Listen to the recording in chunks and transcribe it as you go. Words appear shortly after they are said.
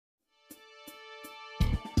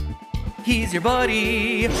He's your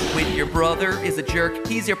buddy. When your brother is a jerk,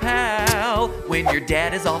 he's your pal. When your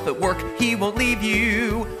dad is off at work, he won't leave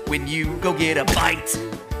you when you go get a bite.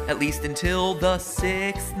 At least until the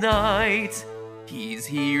 6th night. He's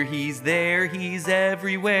here, he's there, he's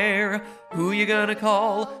everywhere. Who you gonna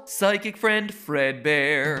call? Psychic friend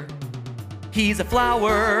FredBear. He's a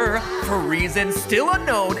flower, for reasons still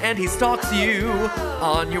unknown, and he stalks you.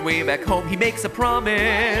 On your way back home, he makes a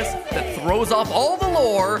promise that throws off all the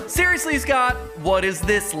lore. Seriously, Scott, what is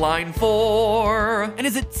this line for? And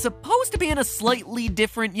is it supposed to be in a slightly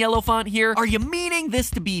different yellow font here? Are you meaning this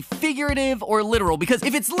to be figurative or literal? Because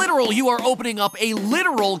if it's literal, you are opening up a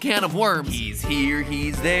literal can of worms. He's here,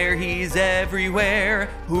 he's there, he's everywhere.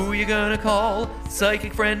 Who you gonna call?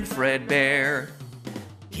 Psychic friend FredBear.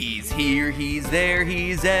 He's here, he's there,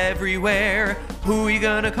 he's everywhere. Who you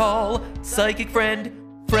gonna call? Psychic friend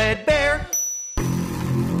FredBear.